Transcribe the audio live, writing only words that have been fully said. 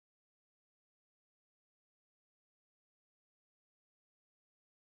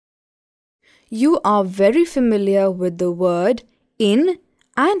You are very familiar with the word in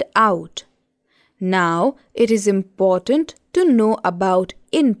and out. Now it is important to know about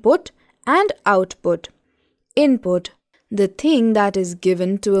input and output. Input, the thing that is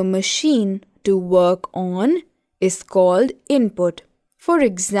given to a machine to work on, is called input. For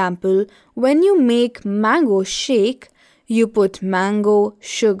example, when you make mango shake, you put mango,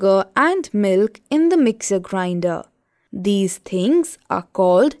 sugar and milk in the mixer grinder. These things are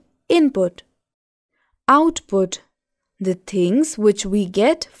called input. Output, the things which we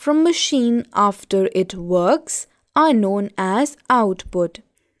get from machine after it works, are known as output.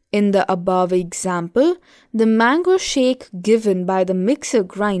 In the above example, the mango shake given by the mixer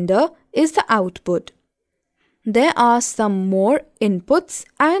grinder is the output. There are some more inputs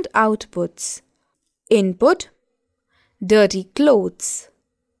and outputs. Input, dirty clothes.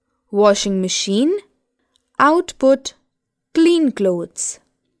 Washing machine. Output, clean clothes.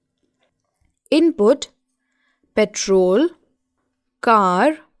 Input, petrol,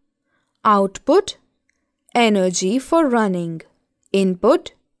 car. Output, energy for running.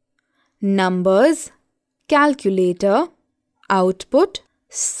 Input, numbers, calculator. Output,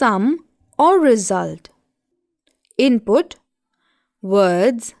 sum or result. Input,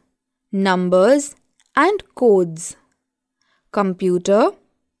 words, numbers and codes. Computer.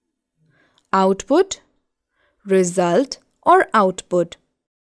 Output, result or output.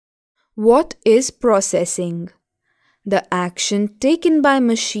 What is processing? The action taken by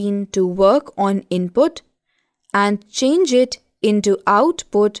machine to work on input and change it into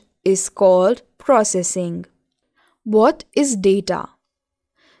output is called processing. What is data?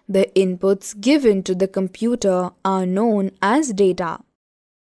 The inputs given to the computer are known as data.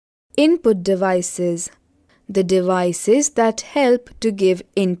 Input devices. The devices that help to give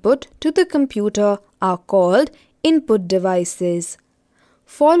input to the computer are called input devices.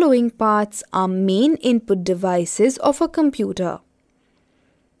 Following parts are main input devices of a computer.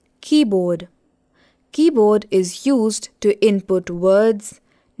 Keyboard. Keyboard is used to input words,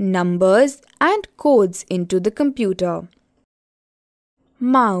 numbers and codes into the computer.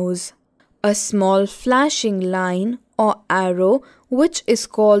 Mouse. A small flashing line or arrow which is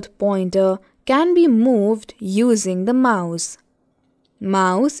called pointer can be moved using the mouse.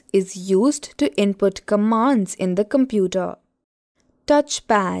 Mouse is used to input commands in the computer.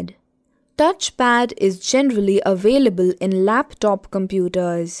 Touchpad. Touchpad is generally available in laptop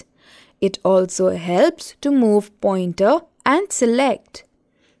computers. It also helps to move pointer and select.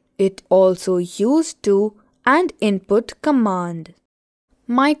 It also used to and input command.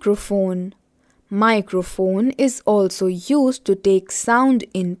 Microphone. Microphone is also used to take sound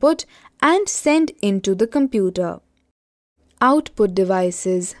input and send into the computer. Output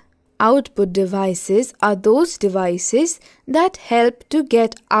devices. Output devices are those devices that help to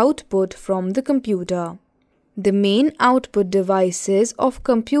get output from the computer. The main output devices of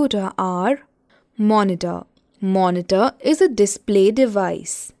computer are monitor. Monitor is a display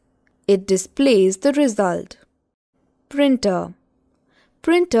device. It displays the result. Printer.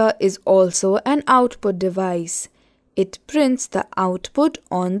 Printer is also an output device. It prints the output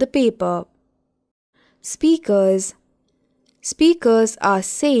on the paper. Speakers. Speakers are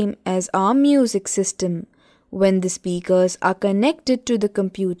same as our music system. When the speakers are connected to the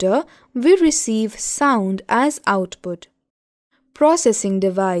computer, we receive sound as output. Processing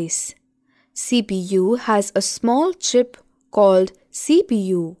device. CPU has a small chip called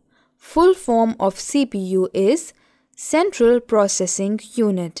CPU. Full form of CPU is Central Processing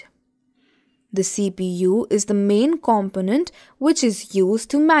Unit. The CPU is the main component which is used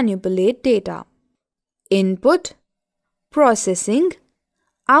to manipulate data. Input, processing,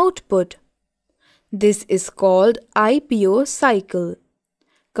 output. This is called IPO cycle.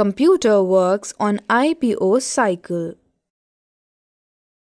 Computer works on IPO cycle.